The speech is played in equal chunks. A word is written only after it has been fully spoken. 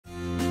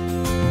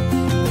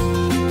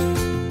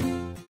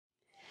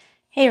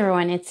Hey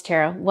everyone, it's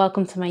Tara.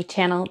 Welcome to my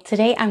channel.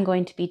 Today I'm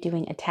going to be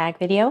doing a tag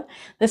video.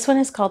 This one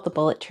is called the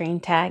Bullet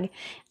Train tag.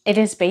 It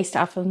is based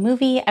off of a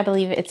movie. I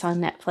believe it's on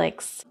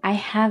Netflix. I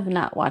have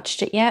not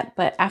watched it yet,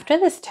 but after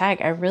this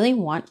tag, I really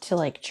want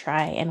to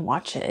try and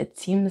watch it. It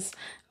seems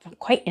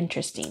quite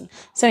interesting.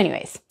 So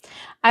anyways,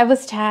 I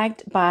was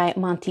tagged by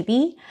Monty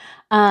B.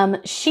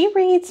 She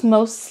reads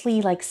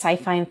mostly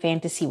sci-fi and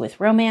fantasy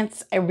with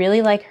romance. I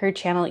really like her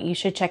channel. You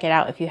should check it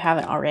out if you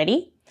haven't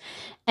already.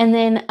 And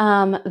then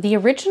the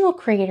original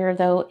creator,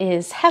 though,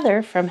 is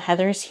Heather from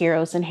Heather's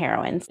Heroes and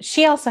Heroines.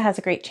 She also has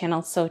a great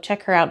channel, so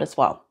check her out as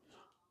well.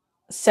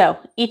 So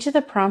each of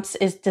the prompts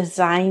is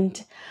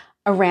designed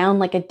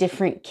around a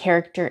different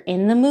character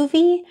in the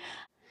movie.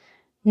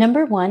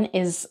 Number one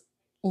is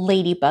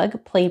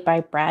Ladybug, played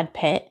by Brad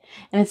Pitt,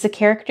 and it's a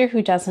character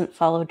who doesn't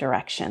follow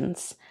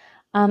directions.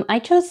 I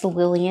chose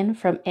Lillian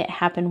from It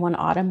Happened One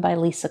Autumn by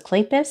Lisa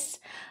Kleypas.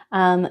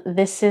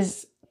 This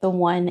is the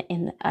one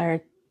in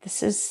our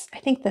This is, I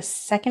think, the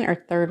second or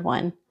third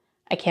one.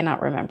 I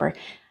cannot remember.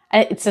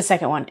 It's the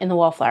second one in the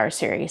Wallflower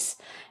series.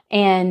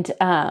 And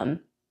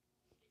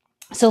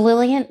so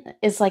Lillian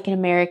is an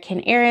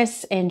American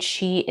heiress, and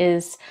she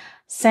is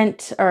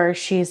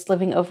she's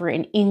living over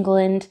in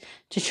England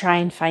to try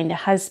and find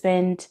a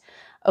husband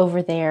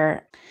over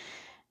there.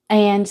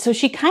 And so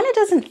she kind of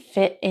doesn't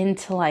fit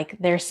into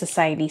their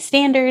society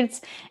standards.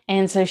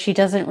 And so she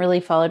doesn't really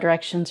follow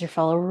directions or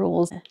follow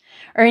rules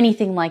or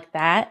anything like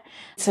that.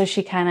 So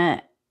she kind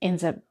of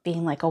ends up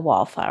being a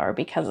wallflower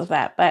because of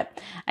that.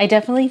 But I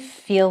definitely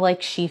feel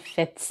like she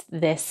fits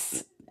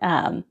this,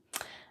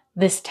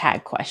 this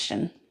tag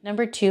question.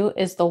 Number two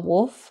is the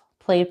wolf,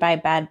 played by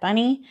Bad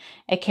Bunny,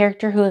 a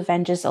character who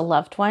avenges a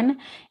loved one.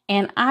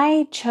 And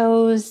I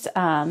chose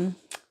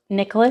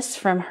Nicholas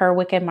from Her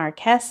Wicked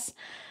Marquess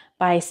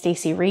by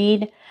Stacy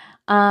Reed.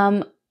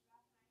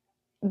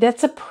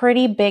 That's a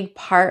pretty big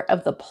part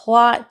of the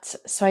plot,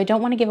 so I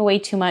don't want to give away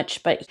too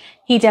much, but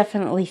he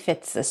definitely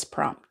fits this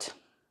prompt.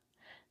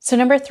 So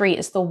number three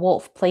is the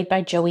wolf, played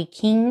by Joey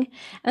King.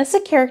 And this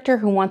is a character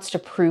who wants to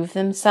prove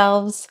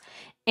themselves.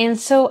 And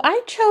so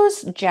I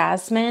chose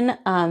Jasmine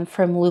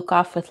from Luke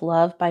Off with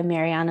Love by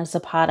Mariana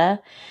Zapata.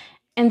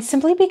 And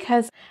simply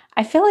because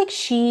I feel like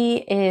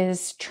she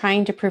is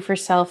trying to prove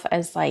herself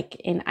as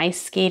an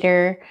ice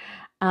skater.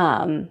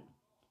 And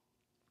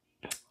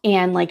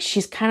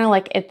she's kind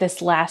of at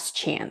this last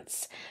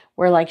chance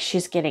where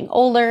she's getting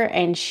older,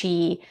 and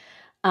she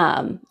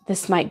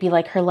this might be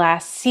her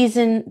last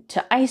season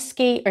to ice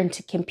skate or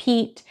to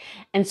compete.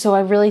 And so I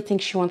really think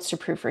she wants to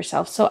prove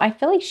herself. So I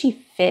feel like she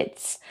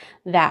fits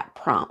that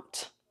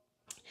prompt.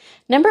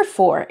 Number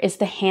four is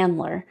the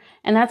handler,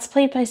 and that's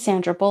played by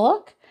Sandra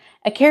Bullock,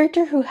 a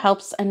character who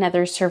helps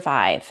another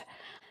survive.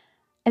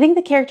 I think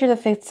the character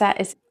that fits that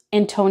is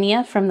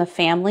Antonia from The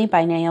Family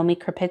by Naomi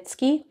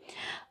Krupitsky.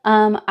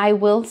 I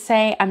will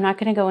say I'm not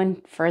going to go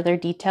in further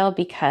detail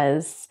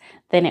because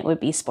then it would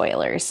be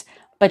spoilers,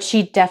 but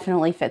she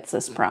definitely fits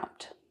this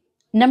prompt.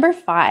 Number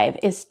five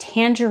is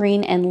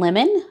Tangerine and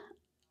Lemon,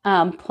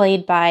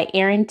 played by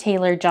Aaron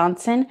Taylor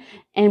Johnson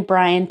and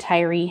Brian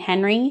Tyree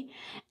Henry,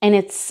 and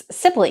it's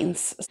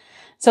siblings.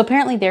 So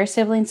apparently they're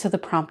siblings, so the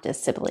prompt is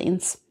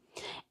siblings.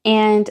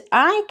 And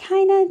I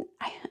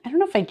don't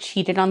know if I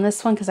cheated on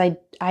this one because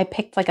I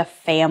picked a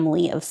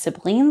family of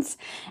siblings.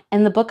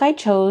 And the book I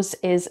chose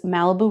is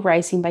Malibu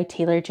Rising by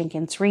Taylor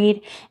Jenkins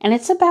Reid. And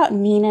it's about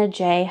Nina,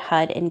 Jay,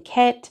 Hud, and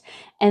Kit.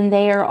 And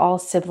they are all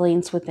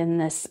siblings within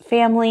this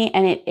family.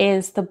 And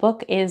the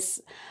book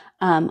is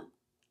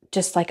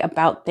just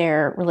about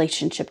their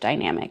relationship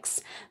dynamics.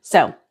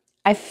 So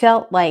I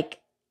felt like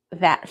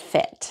that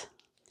fit.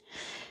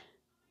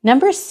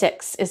 Number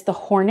six is the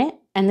Hornet,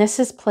 and this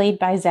is played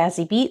by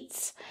Zazie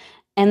Beetz,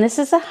 and this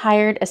is a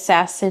hired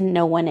assassin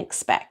no one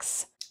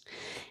expects.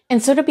 And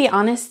so to be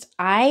honest,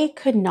 I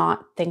could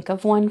not think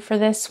of one for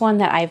this one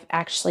that I've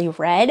actually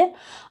read,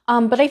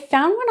 but I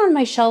found one on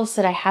my shelves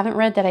that I haven't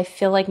read that I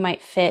feel like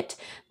might fit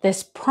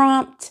this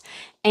prompt,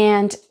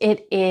 and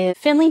it is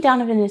Finley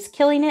Donovan is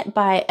Killing It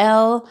by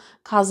Elle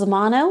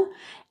Cosimano.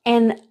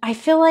 And I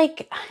feel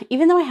like,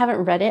 even though I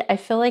haven't read it, I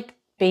feel like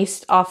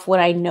based off what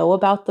I know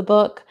about the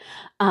book,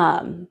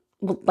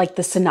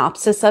 the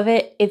synopsis of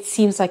it, it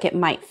seems like it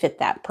might fit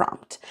that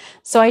prompt.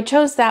 So I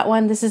chose that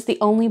one. This is the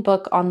only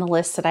book on the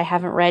list that I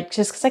haven't read,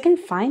 just because I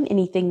couldn't find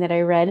anything that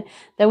I read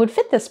that would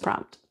fit this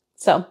prompt.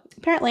 So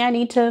apparently I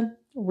need to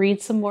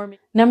read some more.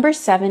 Number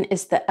seven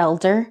is The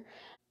Elder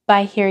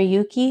by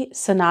Hiroyuki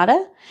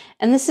Sanada,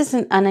 and this is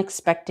an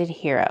unexpected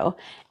hero.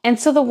 And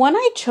so the one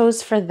I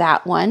chose for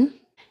that one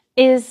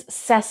is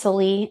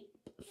Cecily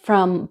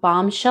from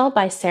Bombshell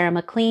by Sarah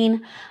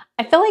McLean.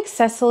 I feel like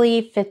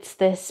Cecily fits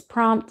this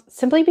prompt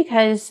simply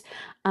because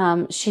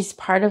she's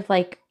part of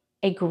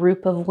a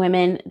group of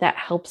women that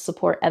help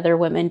support other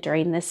women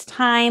during this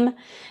time,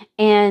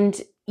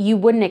 and you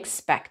wouldn't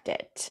expect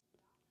it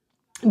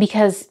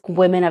because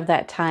women of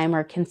that time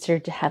are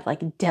considered to have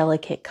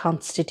delicate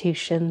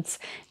constitutions.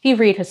 If you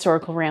read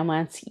historical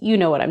romance, you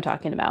know what I'm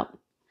talking about.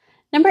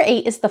 Number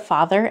 8 is the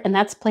father, and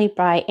that's played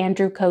by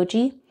Andrew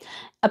Koji,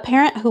 a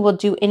parent who will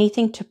do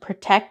anything to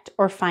protect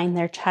or find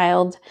their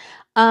child.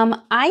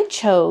 I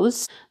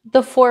chose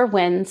The Four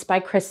Winds by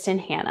Kristen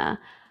Hanna.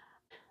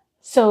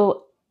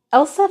 So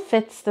Elsa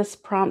fits this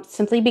prompt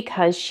simply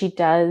because she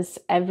does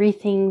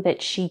everything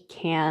that she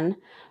can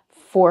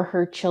for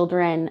her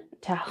children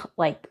to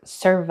like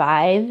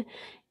survive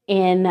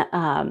in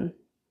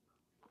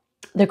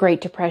the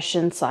Great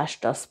Depression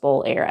 / Dust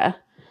Bowl era.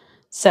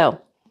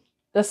 So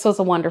this was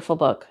a wonderful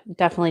book.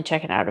 Definitely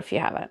check it out if you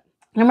haven't.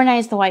 Number 9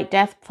 is The White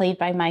Death, played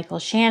by Michael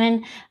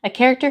Shannon, a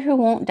character who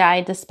won't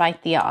die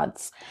despite the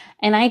odds.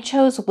 And I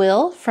chose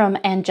Will from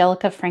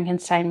Angelica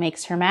Frankenstein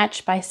Makes Her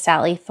Match by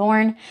Sally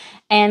Thorne.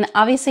 And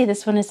obviously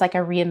this one is like a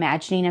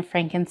reimagining of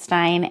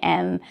Frankenstein,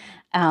 and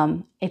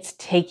it's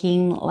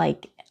taking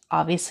like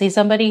obviously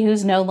somebody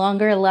who's no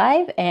longer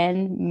alive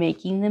and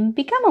making them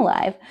become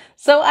alive.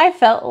 So I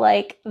felt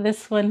like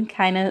this one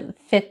kind of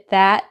fit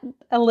that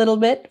a little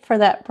bit for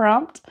that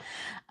prompt,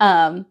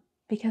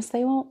 because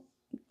they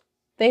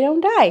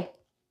don't die.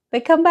 They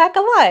come back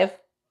alive.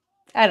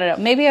 I don't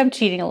know. Maybe I'm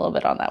cheating a little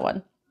bit on that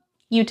one.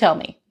 You tell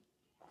me.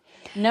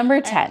 Number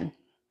 10,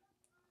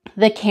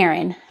 The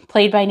Karen,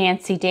 played by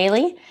Nancy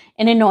Daly,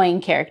 an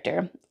annoying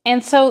character.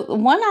 And so the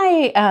one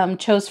I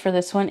chose for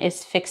this one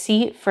is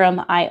Fixie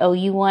from I Owe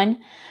You One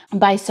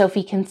by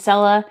Sophie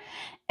Kinsella.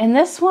 And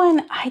this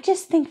one, I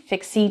just think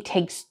Fixie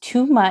takes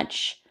too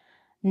much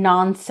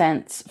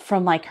nonsense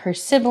from like her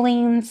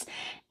siblings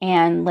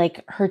and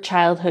like her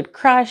childhood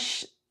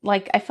crush.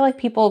 Like, I feel like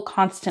people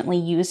constantly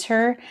use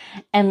her,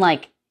 and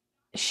like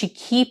she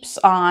keeps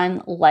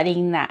on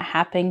letting that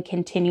happen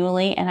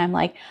continually. And I'm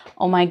like,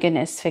 oh my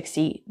goodness,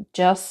 Fixie,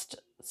 just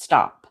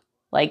stop.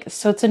 Like,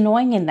 so it's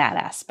annoying in that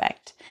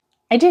aspect.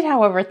 I did,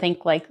 however,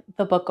 think like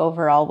the book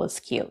overall was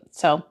cute.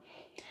 So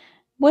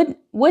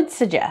would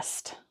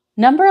suggest.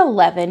 Number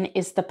 11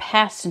 is The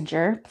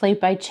Passenger, played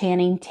by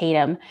Channing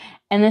Tatum.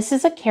 And this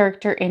is a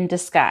character in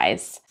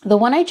disguise. The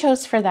one I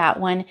chose for that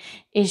one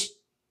is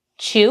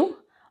Chew,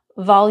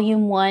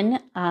 Volume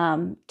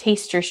 1,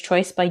 Taster's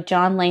Choice by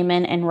John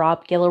Layman and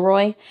Rob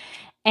Gilroy.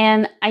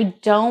 And I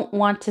don't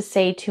want to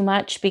say too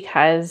much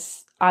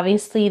because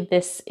obviously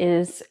this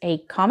is a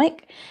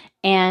comic,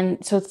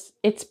 and so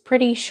it's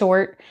pretty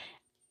short.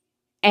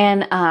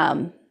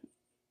 And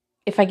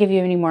if I give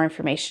you any more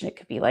information, it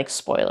could be like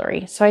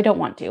spoilery, so I don't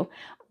want to.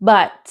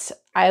 But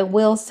I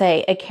will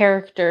say a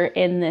character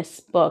in this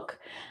book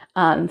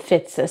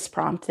fits this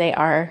prompt. They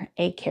are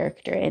a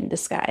character in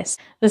disguise.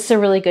 This is a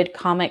really good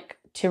comic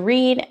to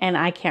read, and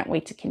I can't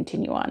wait to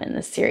continue on in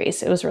this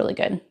series. It was really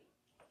good.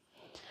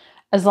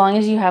 As long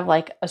as you have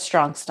like a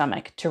strong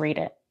stomach to read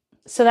it.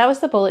 So that was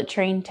the Bullet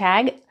Train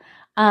tag.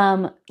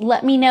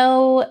 Let me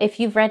know if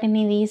you've read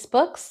any of these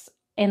books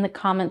in the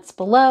comments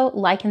below.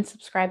 Like and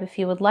subscribe if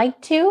you would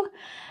like to.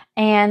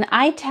 And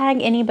I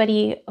tag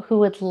anybody who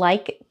would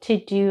like to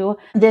do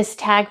this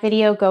tag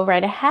video, go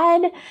right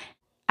ahead.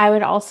 I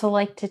would also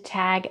like to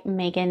tag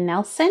Megan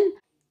Nelson.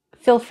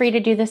 Feel free to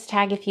do this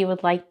tag if you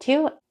would like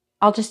to.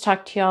 I'll just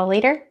talk to y'all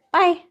later.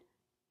 Bye.